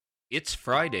It's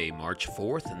Friday, March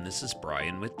 4th, and this is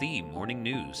Brian with the Morning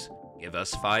News. Give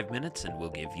us 5 minutes and we'll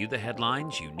give you the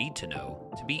headlines you need to know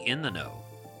to be in the know.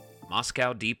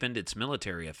 Moscow deepened its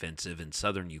military offensive in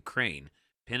southern Ukraine,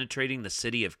 penetrating the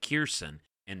city of Kherson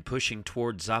and pushing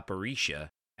toward Zaporizhia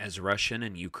as Russian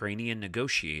and Ukrainian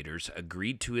negotiators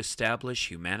agreed to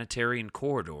establish humanitarian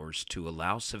corridors to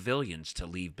allow civilians to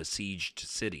leave besieged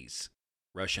cities.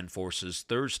 Russian forces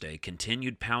Thursday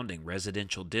continued pounding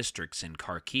residential districts in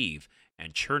Kharkiv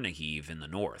and Chernihiv in the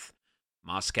north.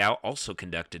 Moscow also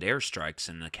conducted airstrikes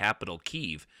in the capital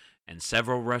Kyiv, and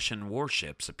several Russian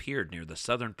warships appeared near the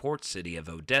southern port city of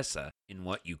Odessa in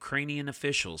what Ukrainian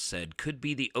officials said could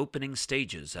be the opening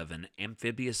stages of an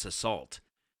amphibious assault.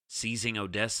 Seizing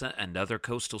Odessa and other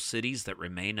coastal cities that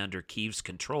remain under Kyiv's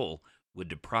control would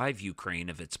deprive Ukraine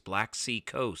of its Black Sea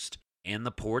coast and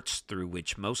the ports through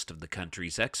which most of the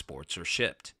country's exports are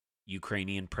shipped.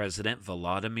 Ukrainian President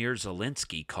Volodymyr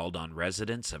Zelensky called on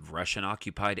residents of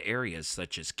Russian-occupied areas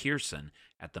such as Kherson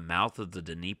at the mouth of the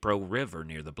Dnipro River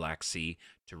near the Black Sea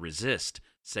to resist,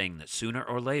 saying that sooner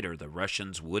or later the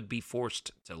Russians would be forced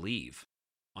to leave.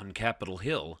 On Capitol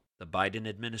Hill, the Biden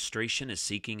administration is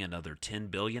seeking another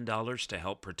 $10 billion to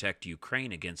help protect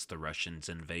Ukraine against the Russians'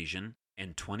 invasion,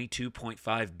 and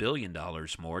 $22.5 billion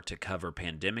more to cover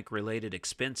pandemic-related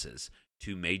expenses,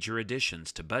 two major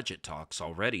additions to budget talks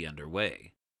already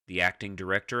underway. The acting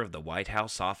director of the White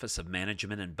House Office of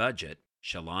Management and Budget,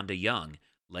 Shalanda Young,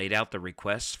 laid out the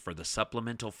requests for the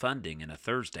supplemental funding in a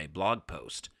Thursday blog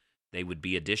post. They would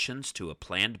be additions to a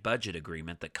planned budget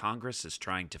agreement that Congress is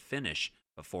trying to finish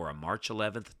before a March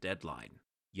 11th deadline.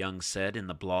 Young said in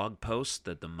the blog post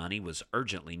that the money was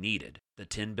urgently needed. The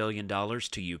 $10 billion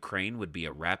to Ukraine would be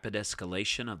a rapid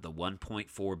escalation of the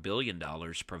 $1.4 billion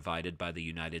provided by the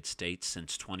United States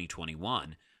since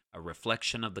 2021, a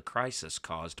reflection of the crisis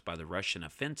caused by the Russian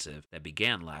offensive that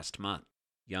began last month.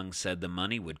 Young said the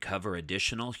money would cover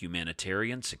additional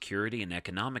humanitarian, security, and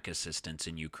economic assistance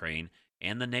in Ukraine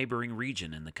and the neighboring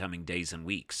region in the coming days and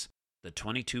weeks. The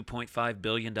 $22.5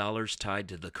 billion tied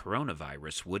to the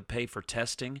coronavirus would pay for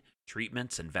testing,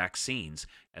 treatments, and vaccines,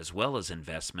 as well as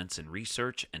investments in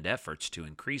research and efforts to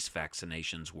increase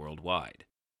vaccinations worldwide.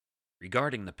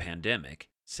 Regarding the pandemic,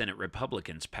 Senate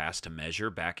Republicans passed a measure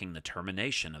backing the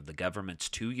termination of the government's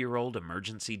 2-year-old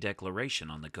emergency declaration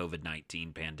on the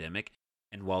COVID-19 pandemic,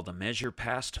 and while the measure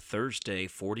passed Thursday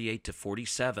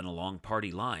 48-47 along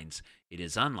party lines, it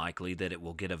is unlikely that it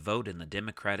will get a vote in the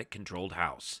Democratic-controlled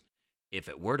House. If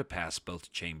it were to pass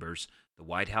both chambers, the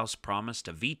White House promised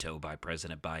a veto by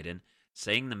President Biden,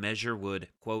 saying the measure would,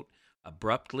 quote,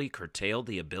 abruptly curtail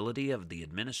the ability of the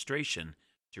administration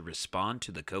to respond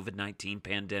to the COVID-19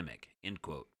 pandemic, end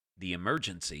quote. The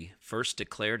emergency, first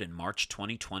declared in March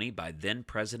 2020 by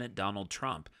then-President Donald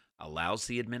Trump, allows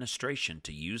the administration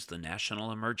to use the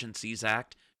National Emergencies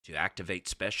Act to activate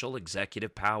special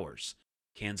executive powers.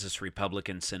 Kansas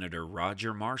Republican Senator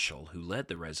Roger Marshall, who led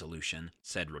the resolution,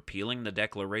 said repealing the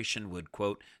declaration would,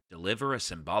 quote, deliver a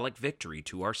symbolic victory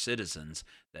to our citizens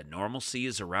that normalcy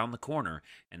is around the corner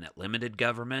and that limited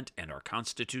government and our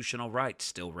constitutional rights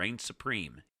still reign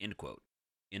supreme, end quote.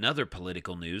 In other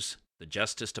political news, the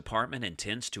Justice Department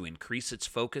intends to increase its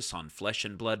focus on flesh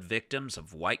and blood victims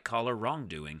of white-collar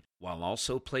wrongdoing while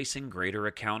also placing greater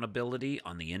accountability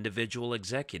on the individual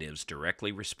executives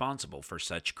directly responsible for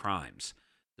such crimes.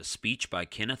 The speech by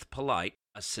Kenneth Polite,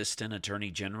 Assistant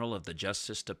Attorney General of the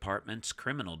Justice Department's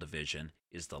Criminal Division,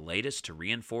 is the latest to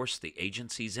reinforce the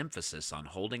agency's emphasis on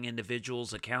holding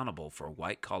individuals accountable for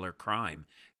white-collar crime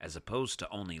as opposed to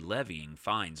only levying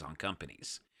fines on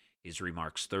companies. His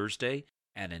remarks Thursday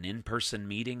at an in-person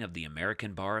meeting of the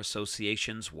American Bar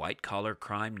Association's White Collar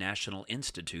Crime National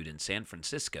Institute in San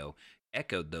Francisco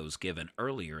echoed those given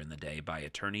earlier in the day by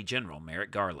Attorney General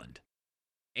Merrick Garland.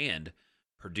 And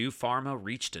Purdue Pharma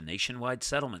reached a nationwide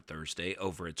settlement Thursday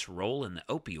over its role in the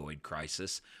opioid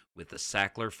crisis, with the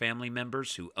Sackler family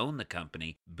members who own the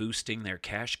company boosting their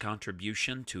cash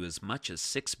contribution to as much as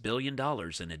 $6 billion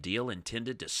in a deal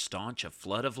intended to staunch a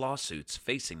flood of lawsuits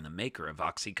facing the maker of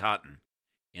OxyContin.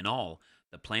 In all,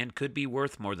 the plan could be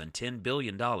worth more than $10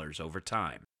 billion over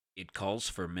time. It calls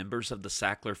for members of the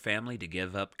Sackler family to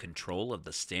give up control of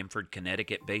the Stamford,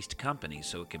 Connecticut-based company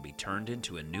so it can be turned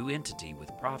into a new entity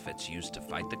with profits used to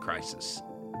fight the crisis.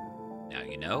 Now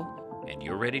you know, and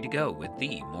you're ready to go with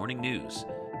the Morning News.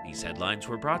 These headlines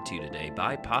were brought to you today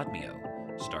by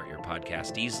Podmeo. Start your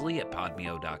podcast easily at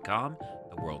podmeo.com,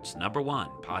 the world's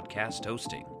 #1 podcast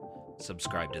hosting.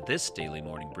 Subscribe to this daily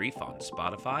morning brief on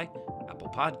Spotify, Apple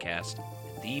Podcast,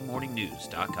 and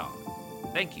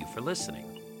themorningnews.com. Thank you for listening.